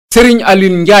Serigne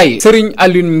Alioune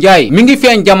Ndiaye mi ngi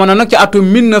feeñ jamono nag ci atum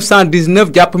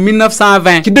 1919 jàpp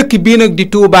 1920 ci dëkk bii nag di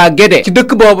Touba Guede ci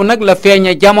dëkk boobu nag la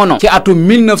feeñe jamono ci atum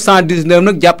 1919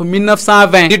 nag jàpp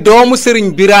 1920 di doomu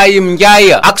Serigne Birahime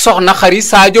Ndiaye ak soxna Xari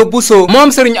Sadio Bousso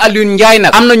moom Serigne Alioune Ndiaye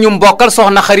nag am na ñu mbokkal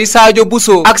soxna Xari Sadio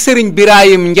Bousso ak Serigne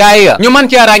Birahime Ndiaye ñu mën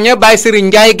cee ràññee Baye Serigne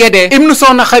Ndiaye Guede ibnu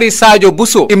soxna Xari Sadio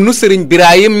Bousso ibnu Serigne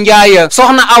Birahime Ndiaye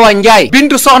soxna Awa Ndiaye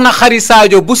bintu soxna Xari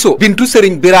Sadio Bousso bintu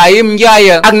Serigne Birahime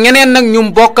Ndiaye ak ñeneen nag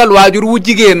ñu bokkal waajur wu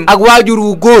jigéen ak waajur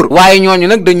wu góor waaye ñooñu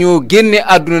nag dañoo génne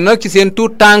àdduna nag ci seen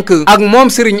tuut tànk ak moom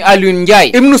Serigne Alioune Ndiaye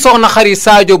ibnu soxna Xari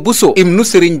Sadio Bousso ibnu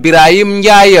Serigne Birahime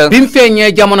Ndiaye bi mu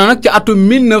feeñee jamono nag ci atum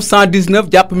 1919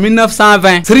 jàpp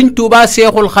 1920 Serigne Touba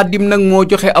Seexul Xadim nag moo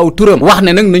joxe aw turam wax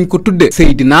ne nag nañ ko tudde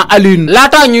Seydina Alioune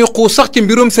laataa ñuy xuus sax ci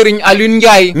mbirum Serigne Alioune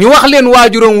Ndiaye ñu wax leen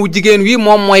waajuram wu jigéen wi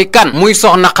moom mooy kan muy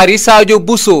soxna Xari Sadio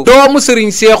Bousso doomu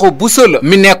Serigne Seexu Bousso la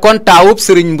mi nekkoon taawub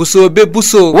Serigne Bousso be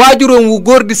Bousso waajuram wu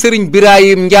góor di Serigne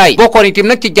Birahime Ndiaye bokkoon itam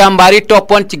nag ci jàmbaar yi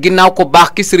toppoon ci ginnaaw ko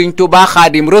baax ki Serigne Touba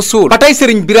Xaadim Rasuul ba tey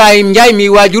Serigne Birahime Ndiaye mi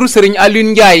waajuru Serigne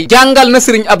Alioune Ndiaye jàngal na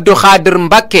Serigne Abdou Khadir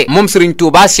Mbacke moom Serigne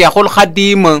Touba Seexul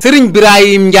Xadim Serigne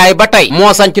Birahime Ndiaye ba tey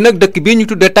moo sanc nag dëkk bii ñu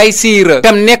tudde Taysiir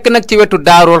tam nekk nag ci wetu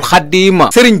Daarul Xadim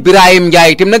Serigne Birahime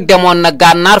Ndiaye itam nag demoon na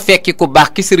gànnaar fekki ku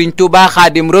baax ki Serigne Touba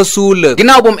Xaadim Rasuul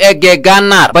ginnaaw bu mu eggee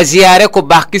gànnaar ba ziyaare ku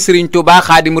baax ki Serigne Touba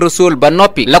Xaadim Rasuul ba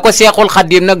noppi la ko Seexul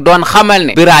Xadim nag doon xamal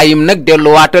ne Birahime nag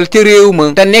delluwaatal ca réew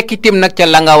ma te nekk itam nag ca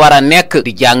la nga war a nekk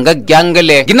di jàng ak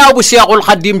jàngale ginnaaw bu Seexul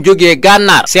Xadim jógee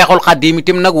gànnaar Seexul Xadim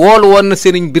itam nag woolu woon na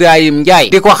Serigne Birahime Ndiaye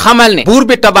di ko xamal ne buur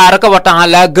bi tabaaraka wa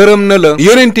taala gërëm na la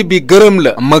yonent bi gërëm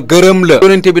la ma gërëm la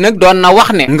yonent bi nag doon na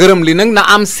wax ne ngërëm li nag na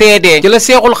am seede ci la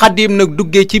Seexul Xadim nag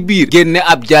duggee ci biir génne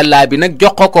ab jàllaabi nag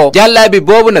jox ko jàllaabi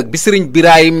boobu nag bi Serigne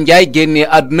Birahime Ndiaye génnee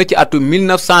àdduna ci atum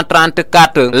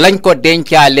 1934 lañ ko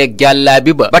dencaaleeg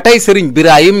jàllaabi ba tey Serigne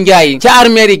Birahime Ndiaye ca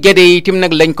armeeri Guede yi itam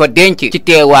nag lañ ko denc ci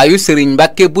teewaayu Serigne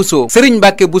Mbacke Bousso Serigne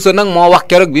Mbacke Bousso nag moo wax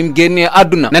keroog bi mu génnee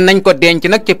àdduna ne nañ ko denc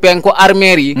nag ci penku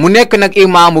armeer yi mu nekk nag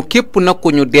imaamu képp nag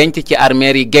ku ñu denc ci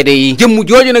armeer yi Guede yi jëmm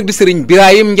jooju nag di Serigne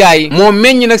Birahime Ndiaye moo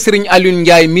meññ nag Serigne Alioune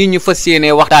Ndiaye mii ñu fas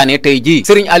yéenee waxtaane tey jii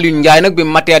Serigne Alioune Ndiaye nag bi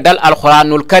matee dal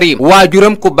alxuraanul karim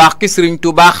waajuram ku baax ki Serigne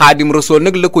Touba Xaadim Rasuul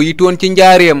nag la ko yitoon ci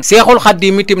njaareem Seexul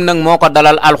Xadim itam nag moo ko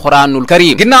dalal alxuraanul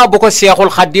karim ginnaaw bu ko Seexul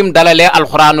Xadim dalalee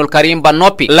alxuraanul karim ba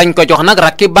noppi lañ ko jox nag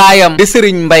rakki baayam di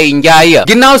Serigne Mbaye Ndiaye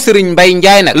ginnaaw Serigne Mbaye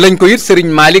Ndiaye nag lañ ko yit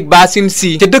Serigne Malick Bassine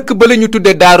Sy ca dëkk ba la ñu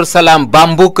tudde Daaru Salaam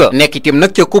Bambuka nekk itam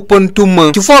nag ca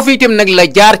Kuppantum ci foofu itam nag la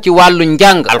jaar ci wàllu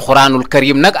njàng alxuraanul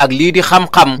karim nag ak lii di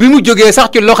xam-xam bi mu jógee sax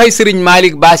ci loxoy Serigne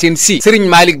Malick Bassine Sy Serigne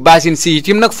Malick Bassine Sy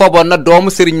itam nag foboon na doomu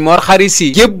Serigne Mor Xari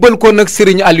Sy jébbal ko nag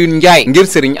Serigne Alioune Ndiaye ngir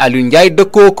Serigne Alioune Ndiaye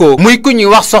dëkkoo ko muy ku ñuy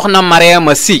wax soxna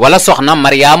Mariama Sy wala soxna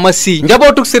Mariama Sy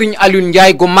njabootuk Serigne Alioune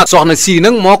Ndiaye gu mag soxna Sy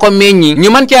nag moo ko meññi ñu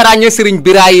mën cee ràññee Serigne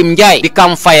Birahime Ndiaye di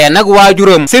kam faye nag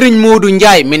waajuram Serigne Modou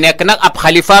Ndiaye mi nekk nag ab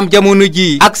xalifaam jamono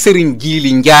ji ak Serigne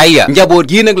Jili Ndiaye njaboot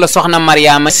gii nag la soxna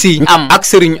Mariama Sy am ak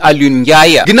Serigne Alioune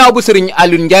Ndiaye ginnaaw bu Serigne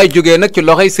Alioune Ndiaye jógee nag ci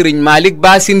loxoy Serigne Malick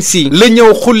Bassine Sy la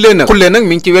ñëw xulle nag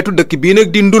mi ngi ci wetu dëkk bii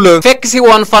nag di Ndula fekk si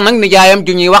woon fa nag nijaayam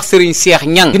ju ñuy wax Serigne Cheikh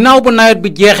Ñang ginnaaw bu nawet bi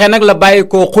jeexee nag la bàyyi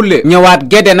koo xulle ñëwaat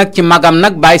Guede nag ci magam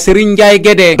nag Baye Serigne Ndiaye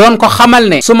Guede doon ko xamal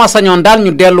ne su ma sañoon daal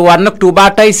ñu delluwaat nag Touba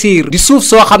Taysiir di suuf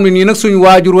soo xam ne nii nag suñu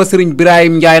waajur wa Serigne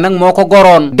Birahime Ndiaye nag moo ko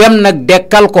goroon dem nag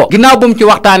dekkal ko ginnaaw bu mu ci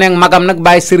waxtaanee ak magam nag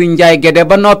Baye Serigne Ndiaye Guede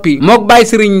ba noppi mook Baye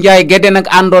Serigne Ndiaye Guede nag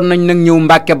àndoon nañ nag ñëw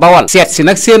Mbàkke Bawal seet si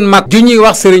nag seen mag ju ñuy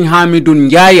wax Serigne Hamidou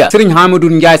Ndiaye Serigne Hamidou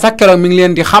Ndiaye sax keroog mi ngi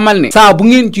leen di xamal ne saa bu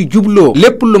ngeen ci jubloo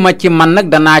lépp lu ma ci man nag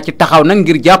danaa ci taxaw nag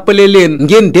ngir jàppale leen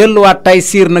ngeen delluwaat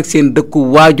Taysiir nag seen dëkku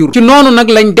waajur ci noonu nag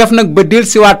lañ def nag ba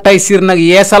dellusiwaat Taysiir nag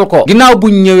yeesal ko ginnaaw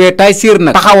buñ ñëwee Taysiir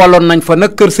nag taxawaloon nañ fa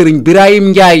nag kër Serigne Birahime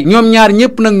Ndiaye ñoom ñaar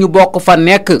ñëpp nag ñu bokk fa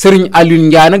nekk Serigne Alioune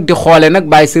Ndiaye nag di xoole nag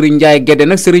Baye Serigne Ndiaye Guede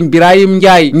nag Serigne Birahime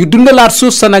Ndiaye ñu dundalaat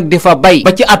suuf sa nag di fa bay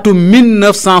ba ci atum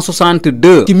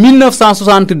 1962 ci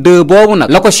 1962 boobu nag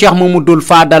la ko Cheikh Mamadou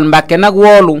Fadal Mbacke nag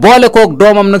woolu boole kook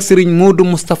doomam nag Serigne Modou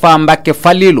Moustapha Mbacke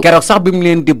Falilou keroog sax bi mu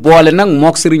leen di boole nag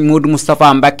mook Serigne Modou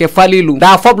Moustapha Mbacke Falilou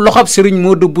daa fob loxob Serigne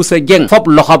Modou Boussa Dieng fob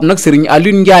loxob nag Serigne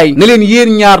Alioune Ndiaye ne leen yéen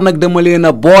ñaar nag dama leen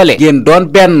a boole ngeen doon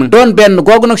benn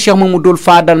googu nag Cheikh Mamadou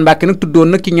Fadal Mbacke nag tuddoon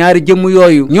nag ci ñaari jëmm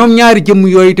yooyu ñoom ñaari jëmm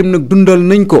yooyu itam nag dundal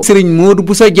nañ ko Serigne Modou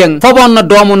Boussa Dieng foboon na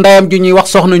doomu ndeyam ju ñuy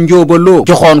wax soxna Njóoba Lo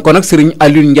joxoon ko nag Serigne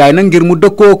Alioune Ndiaye nag ngir mu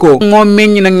dëkkoo ko moom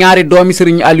meññ nag ñaari doomi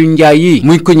Serigne Alioune Ndiaye yi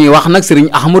muy ku ñuy wax nag Serigne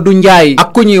Ahmadou Ndiaye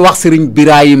ak ku ñuy wax Serigne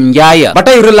Birahime Ndiaye ba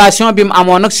tey relation bi mu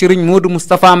amoon nag Serigne Modou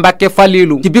Moustapha Mbacke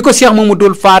Falilou ci bi ko Cheikh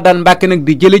Mamadou Fadal Mbacke nag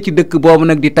di jële ci dëkk boobu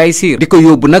nag di Taysiir di ko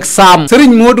yóbbu nag Saam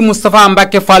Serigne Modou Moustapha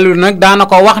Mbacke Falilou nag daana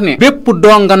ko wax ne bépp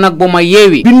donga nag bu ma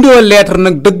yeewi bindoo lettre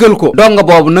nag dëggal ko donga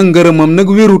boobu nag ngërëmam nag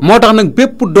wérut moo tax nag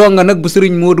bépp donga nag bu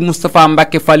sëriñ Modou Moustapha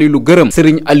Mbacke Falilou gërëm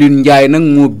sëriñ Alioune Ndiaye nag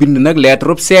moo bind nag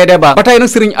lettre seede ba ba tey nag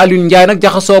sëriñ Alioune Ndiaye nag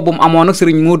jaxasoo bu mu amoon nag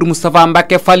sëriñ Modou Moustapha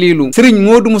Mbacke Falilou sëriñ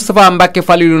Modou Moustapha Mbacke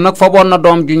Falilou nag foboon na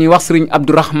doom ju ñuy wax sëriñ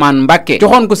Abdourahmane Mbacke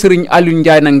joxoon ko sëriñ Alioune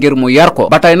Ndiaye nag ngir mu yar ko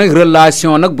ba tey nag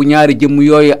relation nag bu ñaari jëmm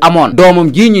yooyu amoon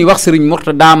doomam ji ñuy wax sëriñ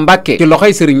Mourtada Mbacke ci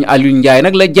loxoy sëriñ Alioune Ndiaye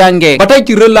nag la jàngee ba tey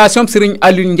ci relation sëriñ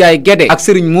Alioune Ndiaye Guede ak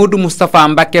sëriñ Modou Moustapha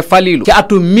Mbacke Falilou ci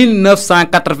atum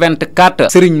 1984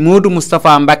 sëriñ Modou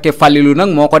Moustapha Mbacke Falilou nag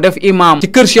moo ko def imam ci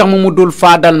kër Cheikh Mamadou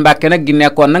Fadal Mbacke nag gi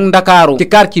nekkoon nag Ndakaaru ci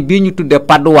quartier bii ñu tudde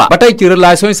Padoua ba tey ci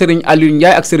relation sëriñ Alioune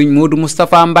Ndiaye ak sëriñ Modou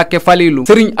Moustapha Mbacke Falilou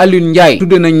sëriñ Alioune Ndiaye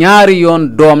tudde na ñaari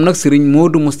yoon doom nag sëriñ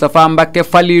Modou Moustapha Mbacke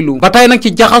Falilou ba tey nag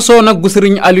ci jaxasoo nag bu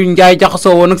sëriñ Alioune Ndiaye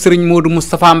jaxasoo woon nag sëriñ Modou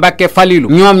Moustapha Mbacke Falilou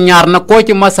ñoom ñaar nag koo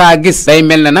ci masaa gis day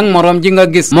mel ne nag moroom ji nga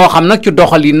gis moo xam nag ci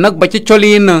doxalin nag ba ci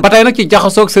coliin ba tey nag ci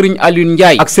jaxasoog sëriñ Alioune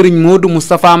Ndiaye ak sëriñ Modou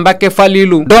Moustapha Mbacke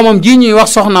Falilou doomam ji ñuy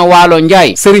wax soxna Waalo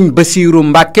Ndiaye sëriñ Basiiru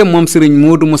Mbacke moom sëriñ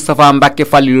Modou Moustapha Mbacke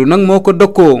Falilou nag moo ko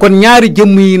dëkkoo kon ñaari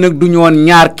jëmm yi nag duñu woon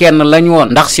ñaar kenn lañu woon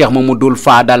ndax Cheikh Mamadou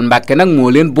Fadal Mbacke nag moo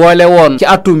leen boole woon ci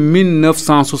atum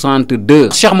 1962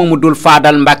 Cheikh Mamadou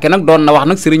Fadal Mbacke nag doon na wax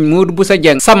nag sëriñ Modou Boussa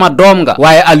Dieng sama doom nga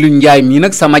waaye Alioune Ndiaye mii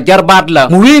nag sama jarbaat la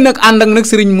mu wéy nag ànd ak nag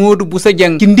sëriñ Modou Boussa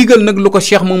Dieng ci ndigal nag lu ko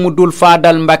Cheikh Mamadou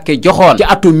Fadal Mbacke joxoon ci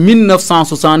atum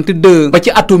 1962 ba ci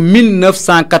atum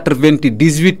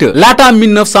 1998 laataa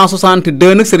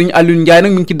 1962 nag sëriñ Alioune Ndiaye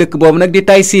nag mi ngi ci dëkk boobu nag di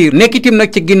Taysiir nekk itam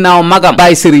nag ci ginnaaw magam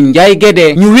Baye Serigne Ndiaye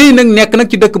Guede ñu wéy nag nekk nag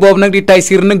ci dëkk boobu nag di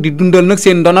Taysiir nag di dundal nag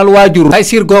seen ndonal waajur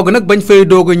Taysiir googu nag bañ fay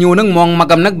doog a ñëw nag moom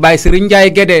magam nag Baye Serigne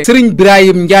Ndiaye Guede sëriñ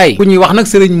Birahime Ndiaye ku ñuy wax nag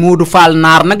sëriñ Modou Fall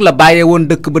Naar nag la bàyyee woon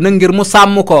dëkk ba nag ngir mu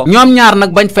sàmm ko ñoom ñaar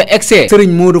nag bañ fa egsee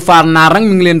sëriñ Modou Fall Naar nag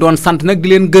mi ngi leen doon sant nag di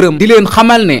leen gërëm di leen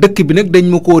xamal ne dëkk bi nag dañ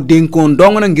ma koo dénkoon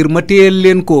dong nag ngir ma téyel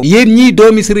leen ko yéen ñii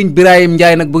doomi sëriñ Birahime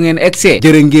Ndiaye nag bu ngeen egsee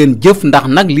jërë ngeen jëf ndax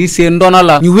nag lii seen ndono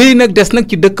la ñu wéy nag des nag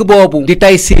ci dëkk boobu di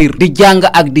Taysiir di jàng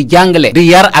ak di jàngale di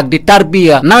yar ak di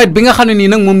tarbiya nawet bi nga xam ne nii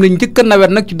nag moom lañ njëkk a nawet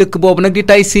nag ci dëkk boobu nag di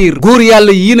Taysiir góor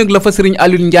yàlla yii nag la fa sëriñ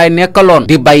Alioune Ndiaye nekkaloon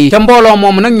di bay ca mbooloo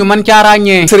moomu nag ñu mën caa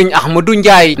ràññee sëriñ Ahmadou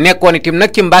Ndiaye nekkoon itam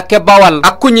nag ci Mbàkke Bawal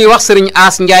ak ku ñuy wax sëriñ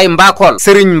As Ndiaye Mbakol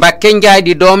sëriñ Mbàkke Ndiaye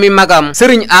di doomi magam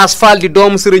sëriñ As Fall di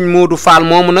doomu sëriñ Modou Fall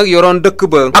moomu nag yoroon dëkk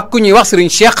ba ak ku ñuy wax sëriñ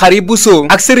Cheikh Xari Bousso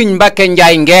ak sëriñ Mbàkke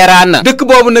Ndiaye Ngeeraan dëkk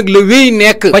boobu nag la wéy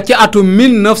nekk ba ci atum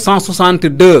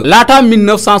 1962 laata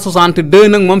 1962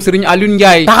 nag moom sëriñ Alioune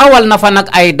Ndiaye taxawal na fa nag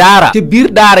ay daara ci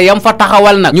biir daara yam fa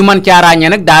taxawal nag ñu mën caa ràññee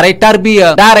nag daaray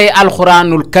tarbiya daaray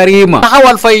alxuraanul karima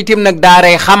taxawal fa itim nag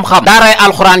daaray xam-xam daaray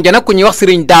alxuraan ja nag ku ñuy wax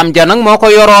sëriñ Daam ja nag moo ko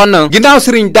yoroon ginnaaw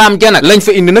sëriñ Daam ja nag lañ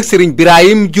fa indi nag sëriñ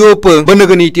Birahime Diop ba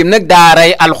nëgën itim nag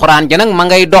daaray alxuraan ja nag ma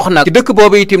ngay dox nag ci dëkk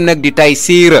boobu itim nag di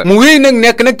Taysiir mu wéy nag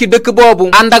nekk nag ci dëkk boobu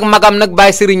ànd ak magam nag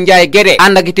Baye sëriñ Ndiaye Guede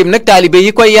ànd ak itim nag taalibe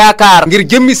yi koy yaakaar ngir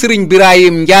jëmmi sëriñ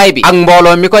Birahime Ndiaye bi ak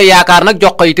mbooloo mi koy yaakaar nag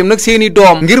jox ko itim nag seeni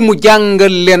doom ngir mu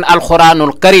jàngal leen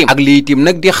alxuraanul karim ak lii itim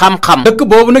nag di xam-xam dëkk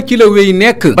boobu nag ci la wéy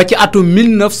nekk ba ci atum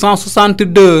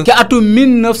 1962 ci atum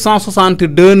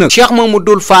 1962 nag Cheikh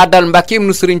Mamadou Fadal Mbacke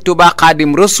ibnu sëriñ Touba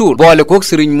Xaadim Rasuul boole kook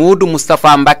sëriñ Modou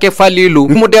Moustapha Mbacke Falilou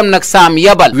mu dem nag saam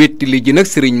yabal wetti li ji nag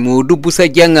sëriñ Modou Boussa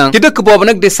Dieng ci dëkk boobu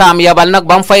nag di saam yabal nag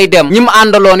ba mu fay dem ñi mu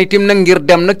àndaloon itim nag ngir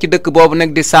dem nag ci dëkk boobu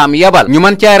nag di saam yabal ñu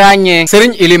mën caa ràññee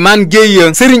sëriñ Ilimaan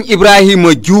Guèye sëriñ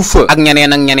Ibrahima Diouf ak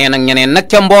ñeneen ak ñeneen ak ñeneen nag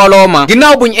ca mbooloo ma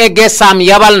ginnaaw buñ eggee saam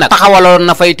yabal nag taxawaloon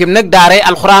na fa itim nag daaray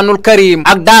alxuraanul karim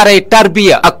ak daaray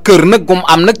tarbiya ak kër nag gum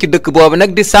am nag ci dëkk boobu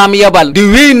nag di saam yabal di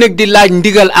wéy nag di laaj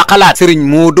ndigal ak xalaat sëriñ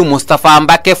Modou Moustapha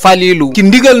Mbacke Falilou ci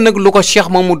ndigal nag lu ko Cheikh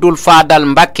Mamadou Fadal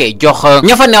Mbacke jox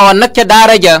ña fa newoon nag ca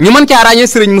daara ja ñu mën caa ràññee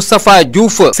sëriñ Moustapha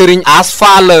Diouf sëriñ As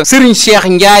Fall sëriñ Cheikh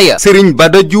Ndiaye sëriñ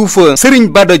Bada Diouf sëriñ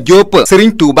Bada Diop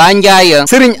sëriñ Touba Ndiaye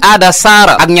sëriñ Ada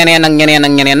Sarr ak ñeneen ak ñeneen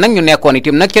ak ñeneen nag ñu nekkoon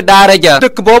itim nag ca daara ja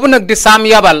dëkk boobu nag di saam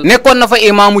yabal nekkoon na fa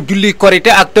imaamu julli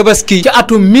korité ak tabaski ci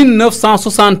atum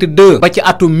 1962 ba ci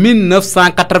atum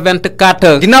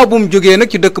 1984 ginnaaw bu mu jógee nag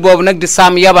ci dëkk boobu nag di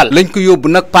saam yabal lañ ko yóbbu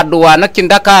nag Padoua nag ci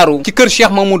Ndakaaru ci kër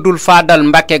Cheikh Mamadou Fadal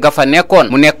Mbacke ga fa nekkoon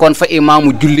mu nekkoon fa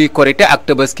imaamu julli korité ak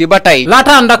tabaski ba tey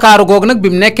laataa Ndakaaru googu nag bi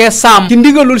mu nekkee saam ci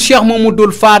ndigalul Cheikh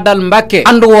Mamadou Fadal Mbacke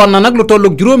ànd woon na nag lu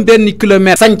tollu juróom benn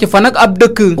kilomètre sanc fa nag ab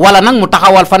dëkk wala nag mu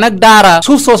taxawal fa nag daara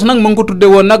suuf soosu nag mu ngi ko tudde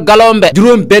woon nag Galombe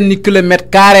juróom benn kilomètre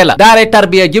carré la daaray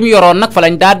tarbiya jëm yoroon nag fa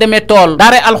lañ daa demee tool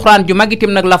daaray alxuraan ju mag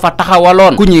itam nag la fa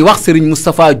taxawaloon ku ñuy wax sëriñ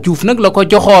Moustapha Diouf nag la ko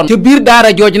joxoon ca biir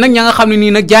daara jooju nag ña nga xam ne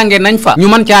nii nag jàngee nañ fa ñu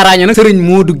mën caa ràññee nag sëriñ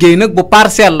Modou Guèye nag bu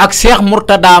Parcelles ak Cheikh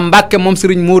Mourtada Mbacke moom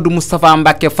sëriñ Modou Moustapha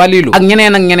Mbacke Falilou ak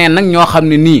ñeneen ak ñeneen nag ñoo xam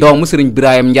ne nii doomu sëriñ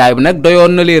Birahime Ndiaye bi nag doyoon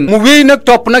na leen mu wéy nag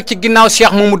topp nag ci ginnaaw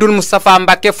Cheikh Mamadou Moustapha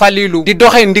Mbacke Falilou di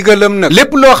doxee ndigalam nag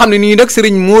lépp loo xam ne nii nag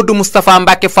sëriñ Modou Moustapha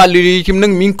Mbacke Falilou yi tim nag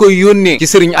mi ngi koy yónnee ci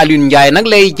sëriñ Alioune Ndiaye nag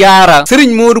lay jaara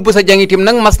sëriñ Modou Bousso Dieng itam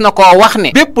nag mas na koo wax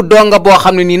ne bépp donga boo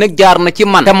xam ne nii nag jaar na ci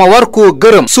man te ma war koo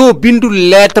gërëm soo bindul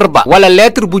lettre ba wala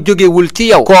lettre bu jógewul ci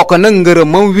yow kooko nag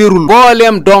ngërëmam wérul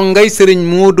mbooleem dongay sëriñ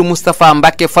Modou Moustapha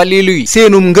Mbacke Falilou yi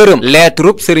seenum ngërëm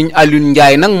lettre sëriñ Alioune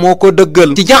Ndiaye nag moo ko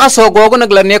dëggal ci jaxasoo googu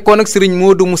nag la nekkoon nag sëriñ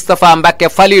Modou Moustapha Mbacke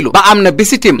Falilou ba am na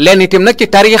bisitim leen itam nag ci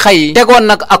tariixa yi tegoon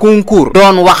nag ak concours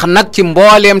doon wax nag ci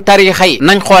mbooleem tariixa yi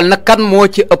nañ xool nag kan moo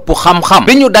ci ëpp xam-xam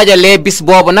bi ñu dajalee bis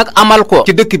boobu nag amal ko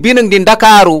ci dëkk bii nag di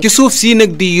Ndakaaru ci suuf sii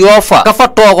nag di Yoofa ka fa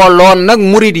toogaloon nag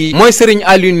murid yi mooy sëriñ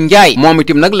Alioune Ndiaye moom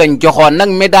itam nag lañ joxoon nag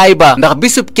médaille ba ndax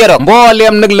bisub keroog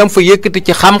mbooleem nag lam fa yëkkati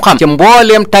ci xam-xam ci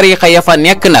mbooleem tariixa ya fa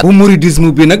nekk nag bu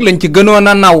muridisme bi nag lañ ci gënoon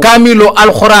a naw kaamilu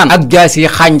alxuraan ak jaasi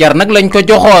xànjar nag lañ ko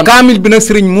joxoon kaamil bi nag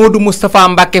sëriñ Modou Moustapha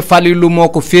Mbacke Falilou moo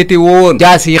ko féete woon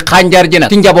jaasi xànjar ji nag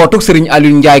ci njabootuk sëriñ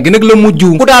Alioune Ndiaye gi nag la mujj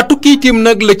ku daa tukkiitim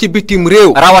nag la ci bitim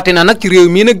réew rawatina nag ci réew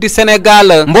mii nag di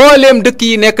Sénégal mbooleem dëkk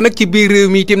yi nekk nag ci biir réew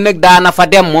mi itim nag daana fa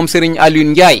dem moom sëriñ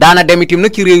Alioune Ndiaye daana dem itim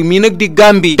nag ci réew mii nag di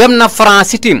Gambie dem na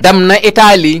France itim dem na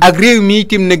Italie ak réew mi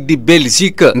itim nag di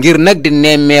Belgique ngir nag di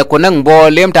nemmeeku nag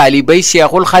mbooleem taalibay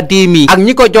Seexul Xadiim yi ak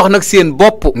ñi ko jox nag seen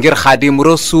bopp ngir Xaadim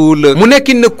Rasuul mu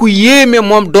nekkin nag ku yéeme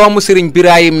moom doomu sëriñ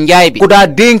Birahime Ndiaye bi ku daa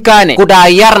dénkaane ku daa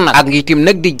yar na ak itim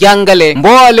nag di jàngale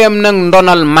mbooleem nag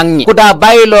ndonal mag ñi ku daa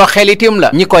bàyyiloo xel itim la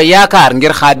ñi ko yaakaar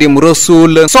ngir Xaadim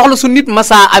Rasuul soxla su nit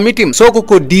masaa am itim soo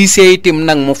ko diisee itim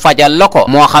nag mu fajal la ko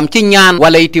moo xam ci ñaan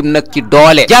wala itim nag ci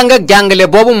doole jàng ak jàngale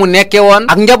boobu mu nekke woon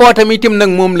ak njabootam itim nag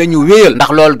moom la ñu wéyal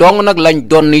ndax loolu dong nag lañ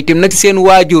doon itim nag seen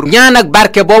waajur ñaan ak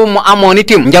barke boobu mu amoon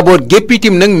itim njaboot gépp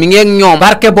itim nag mi ngeeg ñoom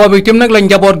barke boobu itim nag la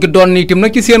njaboot gi doon itim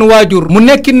nag ci seen waajur mu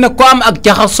nekkin nag ko am ak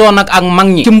jaxasoo nag ak mag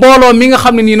ñi ci mbooloo mi nga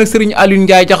xam ne nii nag sëriñ Alioune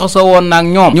Ndiaye jaxasoo woon nag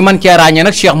ñoom ñu mën cee ràññee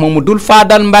nag Cheikh Mamadou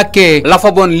Fadal Mbacke la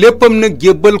fa bon léppam nag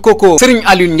jébbal ko sëriñ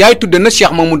Alioune Ndiaye tudde na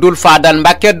Cheikh Mamadou Fadal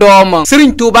Mbacke doom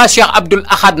sëriñ Touba Cheikh Abdoul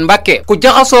Ahad Mbacke ku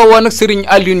jaxasoo woon nag sëriñ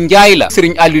Alioune Ndiaye la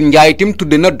sëriñ Alioune Ndiaye itam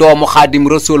tudde na doomu Xaadim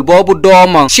Rasul boobu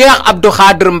doom Cheikh Abdou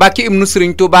Khadir Mbacke ibnu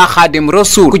sëriñ Touba Xaadim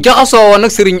Rasul ku jaxasoo woon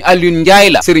nag sëriñ Alioune Ndiaye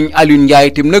la sëriñ Alioune Ndiaye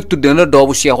itam nag tudde na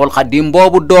doomu Cheikhul Xadim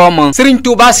boobu doom sëriñ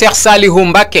Touba Cheikh Salihu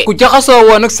Mbacke ku jaxasoo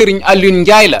woon nag sëriñ Alioune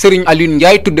Ndiaye la sëriñ Alioune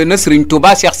Ndiaye tudde na sëriñ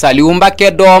Touba Cheikh Salihu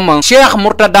Mbacke doom Cheikh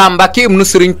Mourtada Mbacke ibnu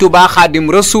sëriñ Touba Xaadim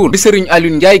Rasul bi sëriñ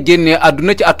Alioune Ndiaye génnee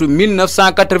àdduna ci atum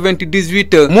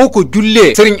 1998 moo ko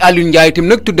jullee sëriñ Alioune Ndiaye itam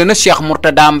nag tudde na Cheikh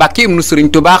Mourtada Mbacke ibnu sëriñ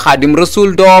Touba Xaadim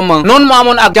Rasul doom noonu mu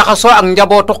amoon ak jaxasoo ak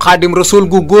njabootu Xaadim Rasul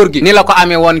gu góor gi ni la ko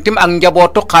amee woon itam ak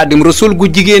njabootu Xaadim Rasul gu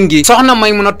jigéen gi soxna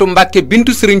Maymunatu Mbacke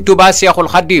bintu sëriñ Touba Cheikhul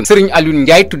Xadim sëriñ Alioune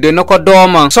Ndiaye tudde na ko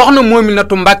doom soxna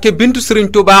Mominatu Mbacke bintu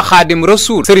sëriñ Touba Xaadim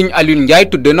Rasul sëriñ Alioune Ndiaye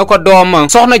tudde na ko doom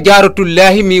soxna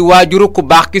Jaaratullaahi mi waajuru ku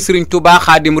baax ki sëriñ Touba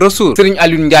Xaadim Rasul sëriñ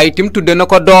Alioune Ndiaye itam tudde na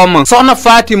ko doom soxna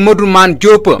Faati Modou Man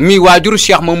Diop mi waajuru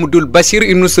Cheikh Mamadou Bachir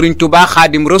ibnu sëriñ Touba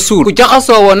Xaadim Rasul ku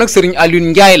jaxasoo woon nag sëriñ Alioune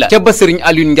Ndiaye la ca ba sëriñ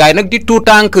Alioune Ndiaye nag di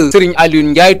tuutànk sëriñ Alioune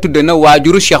Ndiaye tudde na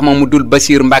waajuru Cheikh Mamadou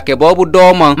Bachir Mbacke boobu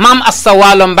doom maam Asta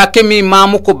Walo Mbacke mi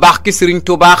maamu ku baax ki sëriñ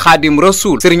Touba Xaadim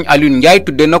Rasul sëriñ Alioune Ndiaye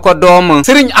tudde na ko doom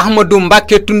sëriñ Ahmadou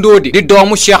Mbacke Tundoodi di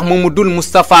doomu Cheikh Mamadou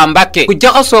Moustapha Mbacke ku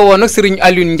jaxasoo woon nag sëriñ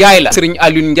Alioune Ndiaye la sëriñ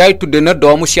Alioune Ndiaye tudde na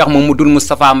doomu Cheikh Mamadou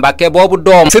Moustapha Mbacke boobu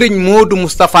doom sëriñ Modou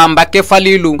Moustapha Mbacke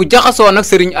Falilou ku jaxasoo nag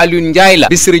sëriñ Alioune Ndiaye la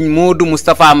di sëriñ Modou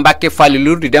Moustapha Mbacke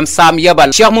Falilou di dem saam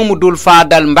yebal Cheikh Mamadou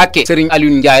Fadal Mbacke sëriñ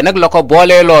Alioune Ndiaye nag la ko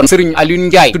booleeloon sëriñ Alioune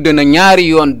Ndiaye tudde na ñaari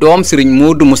yoon doom sëriñ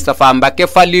Modou Moustapha Mbacke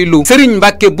Falilou sëriñ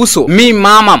Mbacke Bousso mi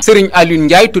maamam sëriñ Alioune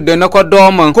Ndiaye tudde na ko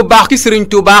doom ku baax ki sëriñ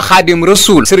Touba Xaadim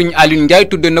Rasul sëriñ Alioune Ndiaye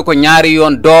tudde na ko ñaari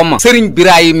yoon doom sëriñ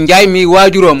Birahime Ndiaye mi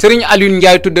waajuram sëriñ Alioune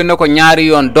Ndiaye tudde na ko ñaari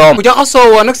yoon doom ku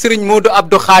jaxasoo woon nag sëriñ Modou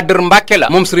Abdou Khadir Mbacke la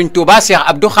moom sëriñ Touba Cheikh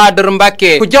Abdou Khadir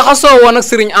Mbacke ku jaxasoo woon nag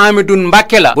sëriñ Amidoune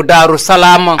Mbacke la bu Daaru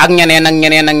Salaam ak ñeneen ak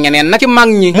ñeneen ak ñeneen nag ci mag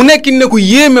ñi mu nekk ne ku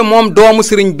yéeme moom doomu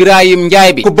sëriñ Birahime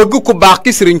Ndiaye bi ku bëgg ku baax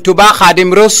ki sëriñ Touba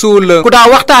Xaadim Rasul ku daa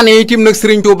waxtaane itim nag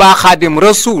sëriñ Touba Xaadim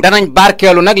Rasul danañ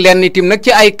barkeelu nag lenn itim nag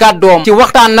ci ay kàddoom ci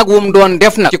waxtaan nag wu mu doon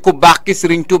def nag ci ku baax ki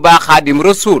sëriñ Touba Xaadim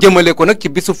Rasul jëmale ko nag ci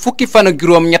bisu fukki fan ak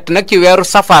juróom ñett nag ci weeru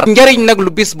safar njariñ nag lu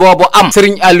bis boobu am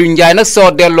sëriñ Alioune Ndiaye nag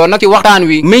soo delloo nag ci waxtaan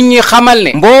wi mi ñi xamal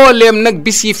ne mbooleem nag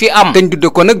bis yi fi am dañ tudde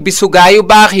ko nag bisu gaa yu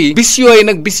baax yi bis yooyu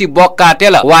nag bis yi bokkaate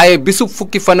la waaye bisu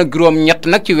fukki fan ak juróom ñett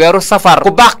nag ci weeru safar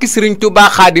ku baax ki sëriñ Touba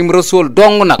Xaadim Rasul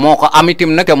dong nag moo ko am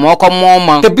itim nag te moo ko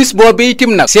mooma te bis boobu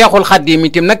itim nag Seexul Xaadim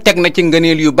itim nag teg na ci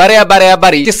ngëneel yu bare bare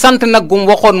bari ci sant nag gum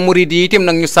waxoon murid yi itim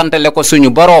nag ñu santale ko suñu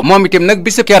boroom moom itim nag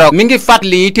bisu keroog mi ngi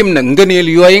fàttali itim nag ngëneel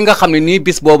yooyu nga xam ne nii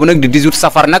bis boobu nag di 18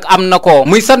 safar nag am na ko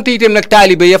muy sant itim nag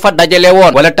taalibe ya fa dajale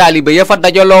woon wala taalibe ya fa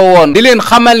dajaloo woon di leen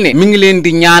xamal ne mi ngi leen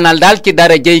di ñaanal daal ci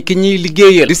dara jey ki ñuy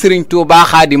liggéeyal di sëriñ Touba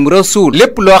Xaadim Rasul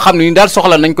lépp loo xam ne ni daal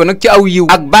soxla nañ ko nag ci aw yiw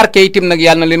ak barke itim nag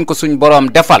yàlla na leen ko suñ boroom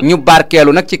defal ñu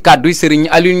barkeelu nag ci kàdduy sëriñ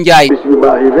Alioune Ndiaye. bis yu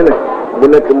baax yi fi ne bu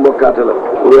nekk mbokkaate la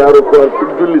weeru koor ci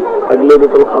jullit ak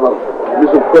laylatul xadar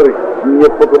bisu kori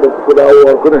ñëpp a ko bokk ku daa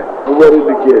woor ku ne bu wari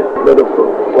dikkee nga def ko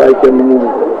waaye kenn moomu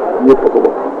ko ñëpp a ko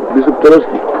bokk bisu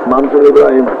tabaski maam sunu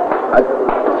Ibrahima ak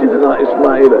sidina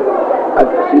Ismaila ak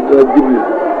sidina Jibril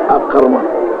ak xarma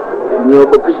ñoo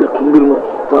bokk si mbir ma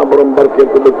sama borom barkeel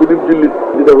ko ba ku di jullit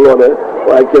di def loolee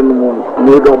waaye kenn moomu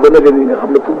muy dox ba nag yi nga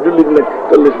xam ne fu jullit nekk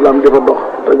te lislaam di fa dox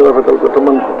te nga rafetal ko te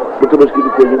man ko bu tabaski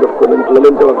dikkee ñu def ko la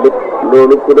leen ca wax lépp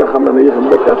loolu ku ne xam na ne yëfam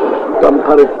bekkaat la tam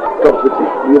xarit topp ci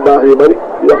yu baax yu bari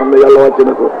yoo xam ne yàlla wàcce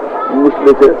na ko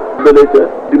musle ca bële ca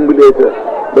dimbalee ca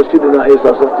ba sidina Isa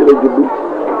sax ci la juddu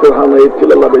te xam ne it ci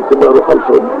la labe ci baaru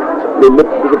xalsoon loolu lépp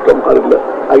bisu tam xarit la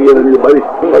ak yeneen yu bari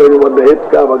pare ñu wadde it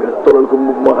kaaba ga tolal ko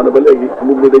mbub moo xam ne ba léegi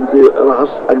mbub mi dañ koy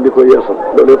raxas ak di ko yeesal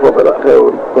loolu foofu la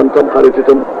xewoon kon tam xarit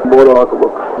itam mbooloo waa ko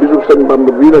bokk bisu sëñ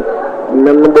Bamba bii nag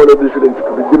mel na mbooloo di si dañ ci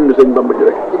tudd jëmmi sëñ Bamba ji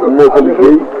rek moo ko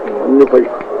liggéey ñu fay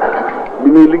bi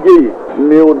muy liggéey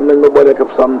néewut nañ ma booleek ab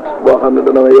sant boo xam ne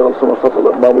dana ma yoral sama satala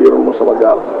mbaa mu yoral ma sama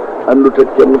gaal àndu teg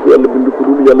kenn ku yàlla bind ko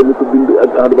dul yàlla mu ko bind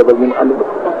ak ahadu badal ñu mu ànd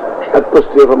ak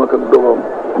pastéefam ak doomam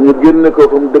ñu génne ko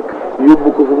fa mu dëkk yóbbu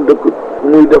ko fa mu dëkkut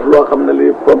muy def loo xam ne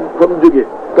lii fa mu jógee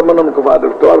te mënoon ko faa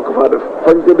def te war ko faa def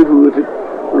fañ ko defi wutit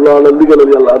loola ndigalal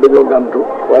yàlla dañoo gàntu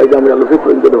waaye jàmm yàlla fépp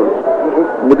lañ ko defal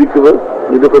mu dikk fa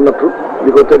ñu di ko nattu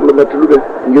di ko teg lu metti lu de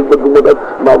ngir bëgg mu daj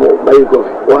mbaa mu bàyyi ko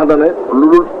fi wax na ne lu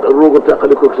dul roogu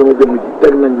teqali ko sama jëmm ji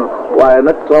teg nañ ma waaye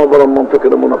nag sama borom moom fekk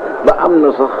na mu noppi ba am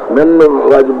na sax menn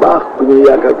waaju baax ku ñuy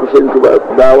yaakaar ku sëñ Tuubaa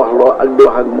daa wax loo ak di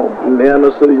wax ak moom nee na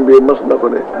sëriñ bi mas na ko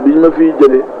ne biñ ma fiy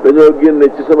jëlee dañoo génne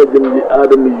ci sama jëmm ji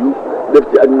aadama yu def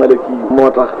ci ak malaki yu moo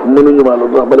tax mënuñu ma lu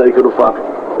ndax malaayika du faatu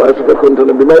waaye su fekkoonte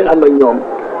ne bi may ànd ak ñoom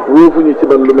wóofuñu ci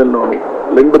man lu mel noonu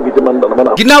lañ bëgg ci man dana mën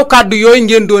a am. ginnaaw kàddu yooyu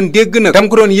ngeen doon dégg nag dam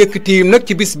ko doon yëkkati nag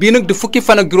ci bis bii nag di fukki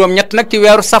fan ak juróom-ñett nag ci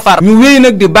weeru safar ñu wéy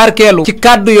nag di barkeelu ci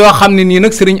kàddu yoo xam ne nii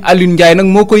nag sëriñ Alioune Ndiaye nag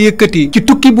moo ko yëkkati ci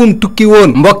tukki bu mu tukki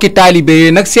woon mbokki taalibe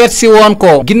yi nag seet si woon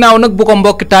ko ginnaaw nag bu ko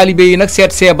mbokki taalibe yi nag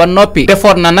seet see ba noppi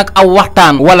defoon na nag aw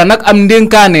waxtaan wala nag am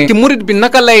ndénkaane ci murit bi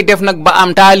naka lay def nag ba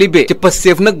am taalibe ci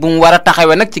pëstéef nag bu mu war a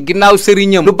taxawe nag ci ginnaaw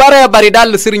sëriñam lu bare bari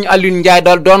daal la sëriñ Alioune Ndiaye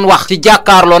daal doon wax ci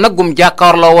jàkkaarloo nag gum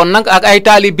jàkkaarloo woon nag ak ay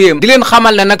taalibeem di leen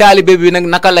xamal ne nag taalibe bi nag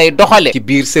naka lay doxale ci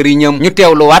biir sëriñam ñu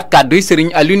teewluwaat kàdduy sëriñ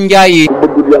Alioune Ndiaye yi ku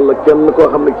bëggul yàlla kenn koo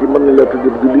xam ne kii mën nañ la tudd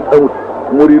jullit amut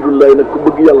muridullahi nag ku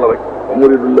bëgg yàlla rek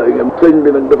muridullahi nga sëñ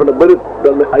bi nag dafa na bëri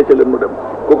dal na ay ca leen mu dem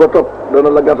ku ko topp dana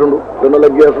la gàttandu dana la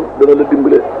geesu dana la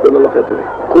dimbale dana la xettali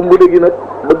xumbule gi nag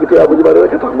bëgg tuyaa bu ji bari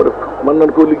rek a tax mu def ko mën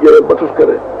nañ koo liggéeyal ba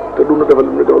tuskare te dunu defal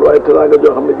li mu defal waaye teraanga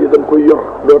joo xam ne ji da nga koy yor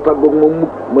doo tàggoog moom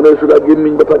mukk mënee su laa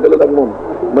gémmiñ ba tàggale ak moom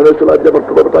mënee su laa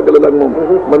jabartu ba tàggale ak moom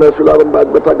mënee su laa mbaaj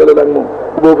ba tàggale ak moom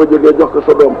boo fa jógee jox ko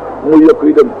sa doom muy yokk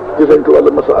yi dem ci Sëñ Tuubaa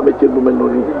la masa amee cër bu mel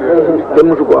noonu yi kenn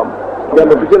mësu ko am jàmm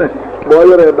fi ci ne boo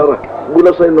yoree dara bu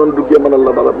la say noonu duggee mënal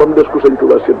la dara ba mu des ku Sëñ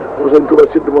Tuubaa sidd ku Sëñ Tuubaa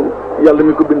sidd moom yàlla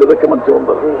mi ko bind rek man ci moom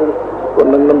dara kon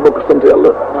nag nan bokk sant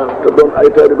yàlla te doon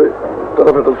ay taalibe te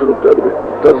rafetal sunu taalibe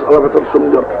te rafetal sunu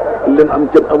njort leen am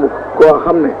kenn amuk koo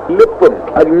xam ne léppam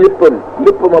ak ñëppam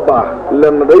léppam a baax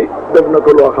lenn day def na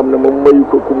ko loo xam ne moom mayu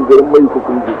ko kum gërëm mayu ko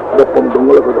kum ji boppam dong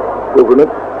la ko def kooku nag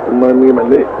ma ngi mel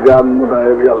ni gaam mu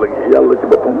daayeb yàlla gi yàlla ci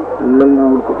boppam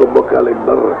nanguwul ko ko bokkaaleeg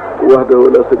dara wahdahu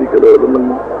la sharika lahu la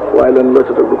nangu waaye leen loo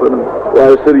ci teg du ko nangu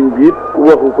waaye sëriñ bi it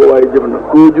waxu ko waaye jëf na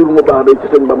koo jur mu baax day ci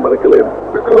sëñ Bamba rek la yem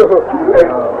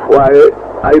waaye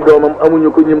ay doomam amuñu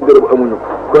ko ñim gërëm amuñu ko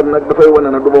kon nag dafay wane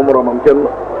ne du ma moroomam kenn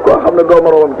koo xam ne doo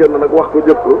moroomam kenn nag wax ko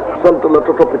jëf ko sant la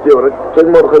te topp ci yow rek sëñ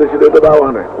Mor Xari Si da daa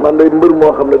wax ne man day mbër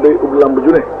moo xam ne day ub lamb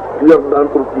ju ne yor daan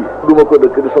pour kii du ma ko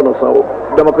dëkk di sonal sa bopp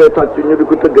dama koy tàcc ñu di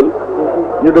ko tëggal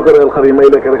ñu di ko reel xar yi may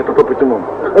lekk rek te topp ci moom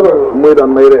muy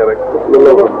daan may ree rek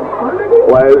loolu la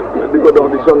waaye di ko dox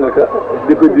di songaka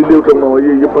di ko di léewtam moom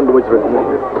yooyu yëppan du ma ci fekk moom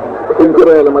suñ ko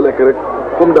reyee la ma lekk rek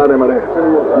comme daane ma ree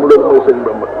mu loolu mooy sëñ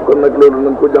Bamba kon nag loolu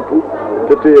nañ ko jàpp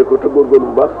te téye ko te góorgóorlu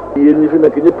bu baax yéen ñi fi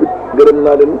nekk ñëpp gërëm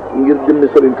naa leen ngir jëmmi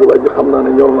Serigne Touba ji xam naa ne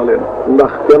ñor na leen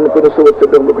ndax kenn ku ne sawat sa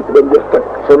def nga ko ci ba mu jeex tàkk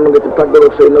sonn nga ci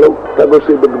tàggaloog say nelaw tàggaloog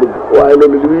say bëgg-bëgg waaye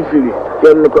loolu li muy firi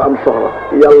kenn ko am soxla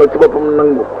yàlla ci boppam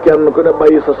nangu kenn ku ne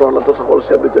bàyyi sa soxla te sa xol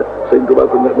sedd ca sëñ Touba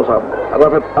ko ne Moussa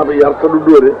rafet ab yar te du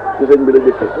dóore ci sëñ bi la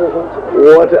jëkkee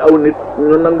woote aw nit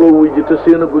ñu nangoo wuy ji te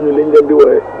seen aguñu liñ leen di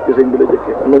wooye ci sëñ bi la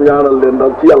jëkkee ñu ñaanal leen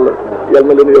daal ci yàlla yal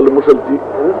na leen yàlla musal ci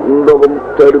ndogam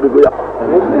taalibe gu yàq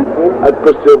ak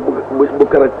posture bu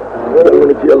karaj yal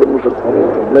na ci yàlla musal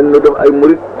nañ ñu def ay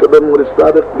murit te doon murit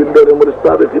saadiq bi ñu doonee murit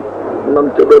saadiq it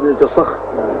nan ca doon ñu ca sax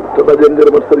te dajee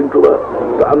ngërëmat Sëriñ Tuubaa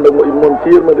te ànd ak moom ci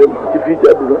yërmandeem ci fii ci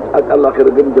àdduna ak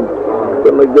àllaaxira gën jëm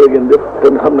kon nag jërë ngeen def te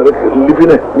xam ne rek li fi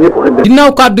ne ñëpp xëy na.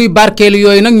 ginnaaw kàddu yu barkeelu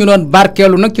yooyu nag ñu doon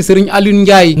barkeelu nag ci Serigne Alioune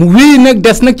Ndiaye mu wéy nag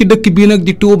des nag ci dëkk bii nag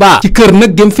di Touba ci kër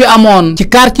nag gëm fi amoon ci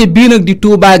quartier bii nag di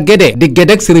Touba Guede di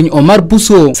Guede ak Serigne Omar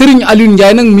Bousso Serigne Alioune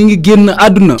Ndiaye nag mi ngi génn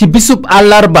àdduna ci bisub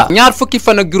àllarba ñaar fukki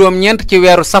fan ak juróom-ñeent ci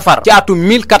weeru safar ci atum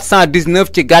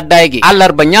 1419 ci gàddaay gi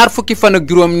àllarba ñaar fukki fan ak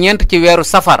juróom-ñeent ci weeru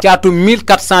safar ci atum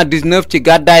 1419 ci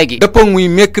gàddaay gi dëppoo muy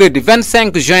mercredi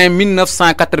 25 juin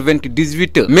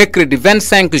 1998 mercredi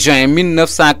 25 juin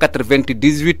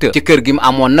 1998 ci kër gi mu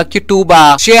amoon nag ci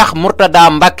Touba Cheikh Mourtada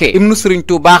Mbacke ibnu Serigne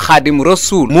Touba Xaadim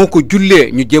Rasul moo ko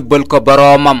jullee ñu jébbal ko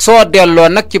boroomam soo delloo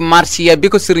nag ci marsiya bi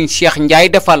ko Serigne Cheikh Ndiaye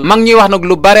defal mag ñuy wax nag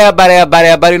lu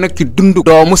bari nag ci dundu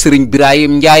doomu Serigne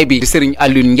Birahime Ndiaye bi di Serigne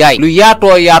Alioune Ndiaye lu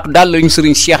yaatoo yaatu daal lañu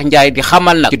Serigne Cheikh Ndiaye di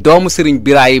xamal nag ci doomu Serigne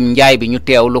Birahime Ndiaye bi ñu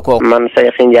teewlu ko. man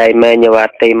Cheikh Ndiaye may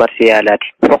ñëwaat tey marsiyaalaati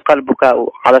foqal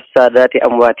bukaau ala saadaati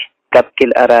amwaati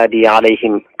tabkil araadi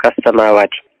alayhim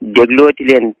kasamawaati déglooti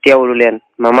leen teewlu leen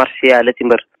ma marsiyaalati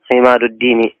mbër ximaadu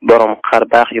diini borom xar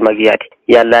baax yu mag yaati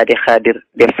yàllaa di xaadir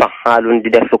def fa xaalun di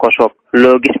def lu ko soob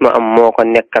loo gis ma am moo ko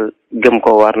nekkal gëm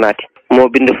ko war naati moo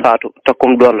bind faatu te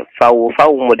kum doon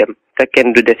faaw mu dem te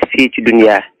kenn du des fii ci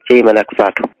duniyaa cey man ak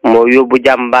faatu moo yóbbu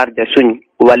jàmbaar ja suñ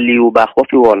wàlli yu baax wa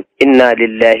fi woon inna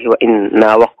lillahi wa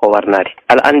inna wax ko war naati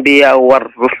al anbiya war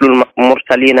rusulul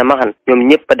mursalina maxan ñoom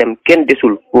ñëpp a dem kenn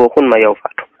desul woo xun ma yow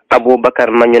faatu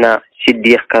abubakar mañu naa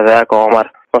siddiq kazaaka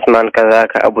omar Osman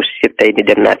kazaaka abu sibtay ni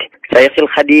dem naati sayxil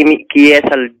xadiimi ki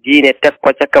yeesal diine teg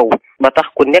ko ca kaw ba tax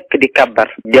ku nekk di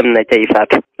kabbar dem na cay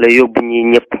faatu la yóbbu ñi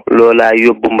ñëpp loolaa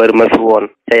yóbbu mbër ma fi woon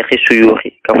sayxi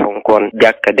suyuuxi ka fonkoon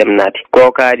jàkka dem naati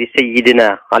kookaa di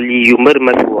sayidina ali yu mbër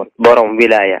ma fi woon borom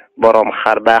wilaaya borom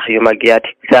xar baax yu mag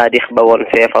yaati saadix ba woon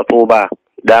feefa tuubaa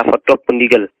daa fa topp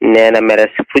ndigal nee na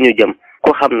meres fu ñu jëm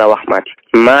ku xam na wax maati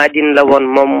maadin la woon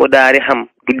moom mu daari xam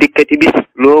du dikkati bis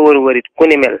loo wër-wërit ku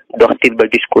ni mel dox tit ba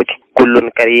gis kooti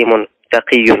kullun karimun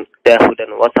taqiyun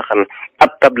daahudan wasaxan ab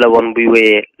tab la woon buy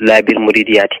wéyee laabil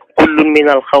muridiyaati kullun min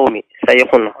al xawmi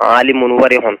sayxun aalimun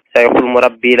warixun sayxul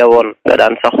murabbi la woon da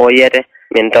daan saxoo yeete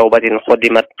min tawbatin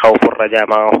xodimat xawfur raja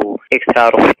maahu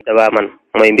iksaaru dawaaman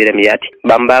mooy mbiram yaati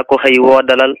bamba ko xëy woo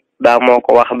dalal baa moo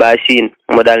ko wax baa siin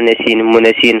mu dal ne siin mu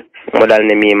ne siin mu dal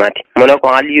ne miimaati mu ne ko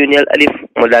aliyu neel alif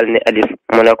mu dal ne alif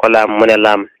mu ne ko laam mu ne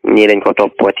laam ñii lañ ko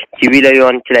toppooti ci wi la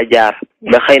yoon ci la jaar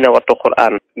ba xëy na wattu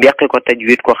qur'aan beqi ko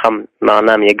tajwid ko xam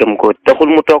maanaam ya gëm ko taxul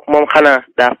mu toog moom xanaa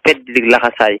daa fedd dig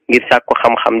laxasaay ngir sàkku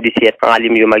xam-xam di seet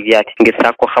alim yu mag yaati ngir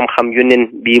sàkku xam-xam yu nen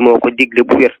bii moo ko digle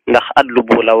bu wér ndax adlu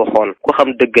bu la waxoon ku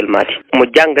xam dëggal maati mu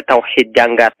jàng tawxiid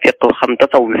jàngaat fiqu xam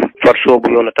tasawuf far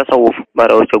soobu yoonu tasawuf ba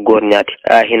raw ca góor ñaati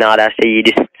ahina ala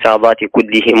sayidis saadaati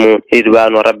kullihimu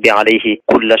ridwaanu rabbi alayhi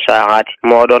kulla saaati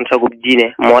moo doon sagub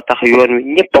diine moo tax yoon wi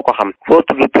ñëpp a ko xam foo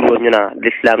tudd turoo ñu naa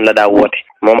lislaam la daa woote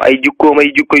moom ay jukkoom ay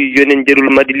jukko yu yóneen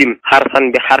jërul ma di lim xarfan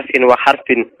bi xarfin wa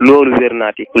xarfin loolu wér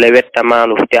naati la wetta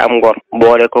maanu te am ngor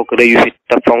boole ko rëyu fit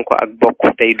te fonk ak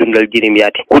bokk tey dundal jirim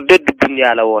yaati ku dëdd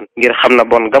dunyaa la woon ngir xam na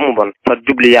bon gamu bon fa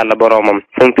jubli yàlla boroomam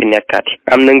fu mu fi nekkaati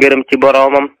am na ngërëm ci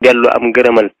boroomam dellu am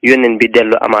ngërëmal yóneen bi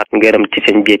dellu amaat ngërëm ci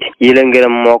seen jéeti yi la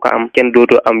ngërëm moo ko am kenn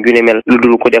dootu am yu ni mel lu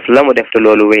dul ko def la mu def te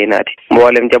loolu wéy naati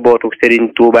mboolem jabootu Serigne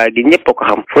Touba gi ñëpp a ko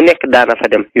xam fu nekk daana fa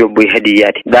dem yóbbuy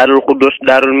hadiyaati daarul xudus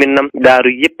daarul minnam daaru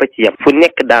yëpp a ci yam fu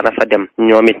nekk daana fa dem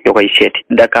ñoom it ñu koy seeti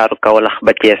Dakaaru Kawlax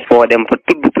ba Cees foo dem fa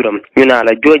tudd turam ñu naa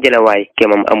la joojale waay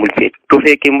kemam amul féet ku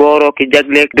fekki mbooroo ki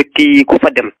jagleeg dëkk yi ku fa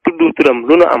dem tudd turam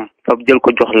lu nu am fab jël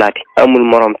ko jox laati amul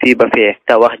morom fii ba fee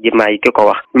te wax ji maay ki ko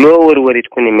wax loo wër-wërit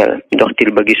ku ni mel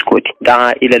doxtil ba gis kooti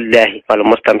daa ilallahi wal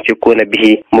mustamsikuuna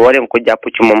bihi mboolem ko jàpp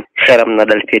ci moom xeram na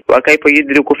dal féet waa kay fa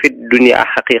yudriku fi dunya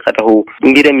xaqiqatahu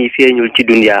ngiram yi feeñul ci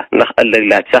dunya ndax ëllëg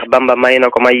laaj sax Bamba may na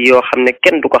ko may yoo xam ne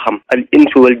kenn du ko xam al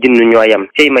insu wal jinnu ñooyam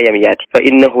cey mayam yaati fa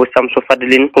innahu samsu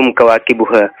fadlin hum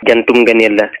kawaakibuha jantum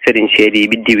ngëneel la sëriñ seedi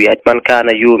bi diw yaati man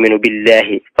kaana yuminu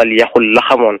billahi fal yaxul la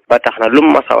xamoon ba tax na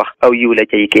lum ma sa wax aw yiw la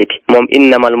cay kéeti moom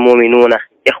innamal muminuuna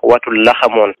ixwatul la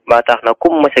xamoon ba tax na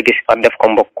kum ma sa gis fa def ko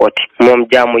mbokkooti moom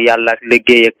jaamu yàlla ak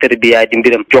liggéey ak tërbiyaa di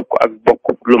mbiram jokk ak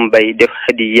bokk lum bay def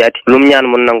hadiyaati lum ñaan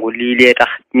mu nangu lii lee tax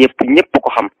ñëpp ko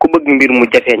xam ku bëgg mbir mu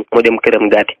jafeeñ mu dem këram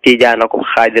gaati tiijaana ko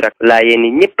xaadir ak laa yéen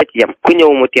ñëpp a ci yam ku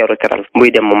ñëw mu teeru teral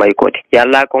muy dem mu may kooti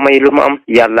yàllaa ko may lu mu am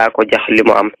yàllaa ko jax li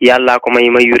mu am yàllaa ko may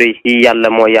yu rëy yi yàlla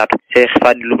moo yaatu Seex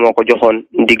Fadilu moo ko joxoon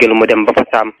ndigal mu dem ba fa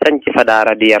saam sañc fa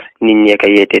daara di yar nit ñee ko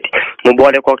yeeteeti mu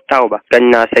boole ko taw ba gañ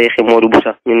naa Seyxi Moodu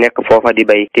Busa ñu nekk foofa di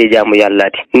bay te jaamu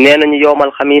yàllaati nee nañu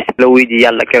yowmal xamiis la wuy ji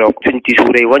yàlla keroog suñ ti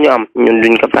suuréy wa ñu am ñun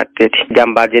luñ ko fàtteeti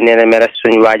jàmbaar ja nee na meres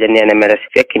suñ waaja nee na meres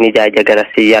fekk ni jaay jagaras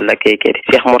si yàlla kéykéeti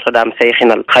Seex Murtadaam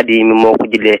Seyxinal Xadiimi moo ko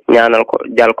jullee ñaanal ko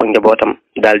jàll ko njabootam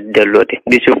daal di delloote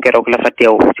di suuf keroog la fa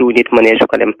teew siw nit mënee su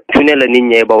ko dem su ne la nit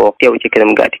ñee bawoo teew ci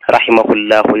këram gaati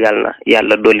rahimahullahu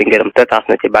yàlla dolli ngërëm te taas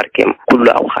na ci barkeem kullu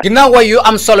aw xaar ginnaaw way yu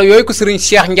am solo yooyu ko sëriñ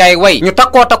Cheikh Ndiaye way ñu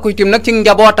takkoo takku itam nag ci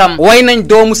njabootam way nañ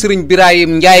doomu sëriñ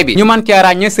Birahime Ndiaye bi ñu man cee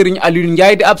ràññee sëriñ Alioune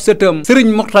Ndiaye di ab sëtam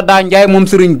sëriñ Murtada Ndiaye moom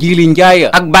sëriñ Jili Ndiaye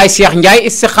ak Baye Cheikh Ndiaye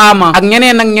istixaama ak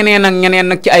ñeneen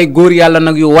nag ci ay góor yàlla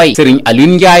nag yu way sëriñ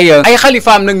Alioune Ndiaye ay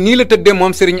xalifaam nag nii la tëddee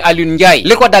moom sëriñ Alioune Ndiaye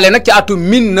li ko dalee nag ci atum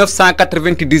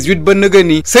 1998 ba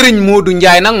nëgëni sëriñ Moodu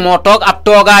Ndiaye nag moo toog ab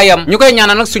toogaayam ñu koy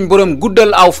ñaanal nag suñ borom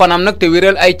guddal aw fanam nag te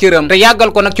wéral ay cëram te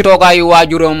yàggal ko nag ci toogaayu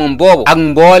waajuramam boobu ak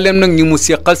mboolem nag ñi mu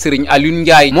séqal sëriñ Alioune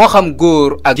Ndiaye moo xam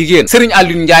góor ak jigéen sëriñ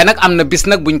Alioune Ndiaye nag am na bis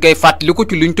nag buñ koy fàttaliku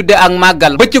ci luñ tudde ak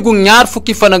màggal bëccëgu ñaar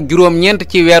fukki fan ak juróom-ñeent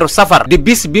ci weeru safar di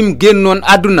bis bi mu génnoon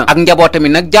àdduna ak njabootami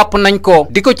nag jàpp nañ ko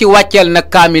di ko ci wàcceel nag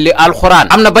kaamili alxuraan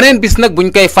am na beneen bis nag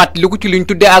buñ koy fàttaliku ci luñ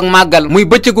tudde ak màggal muy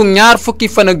bëccëgu ñaar fukki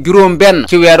fan ak juróom benn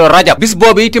ci weeru rajab bis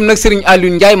boobu itam nag sëriñ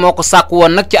Alioune Ndiaye moo ko sàkk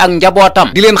woon nag ci ak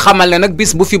njabootam di leen xamal ne nag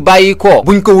bis bu fi bàyyi ko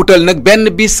buñ ko wutal nag benn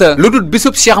bis lu dul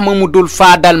bisub Cheikh Mamadou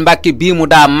Fadal Mbàkke bii mu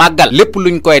daa màggal lépp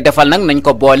luñ koy defal nag nañ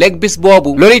ko booleeg bis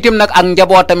boobu loolu itam nag ak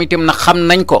njabootam itam nag xam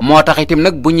nañ ko moo tax itam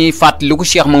nag bu ñuy fàttaliku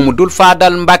Cheikh Mamadou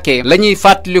Fadal Mbàkke la ñuy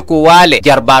fàttaliku waale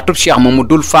jarbaatub Cheikh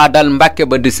Mamadou Fadal Mbàkke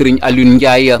ba di sëriñ Alioune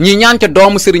Ndiaye ñi ñaan ca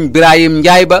doomu sëriñ Birahime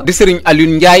Ndiaye ba di sëriñ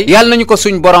Alioune Ndiaye yàlla nañu ko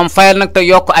suñ borom fayal nag te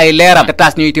yokk ay leeram te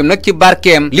taas ñu itam nag ci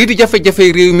barkeem lii di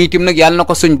jafe-jafe réew mi itam nag yàlla na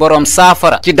ko suñ borom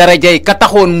saafara ci darajay ka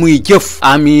taxoon muy jëf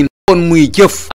amiin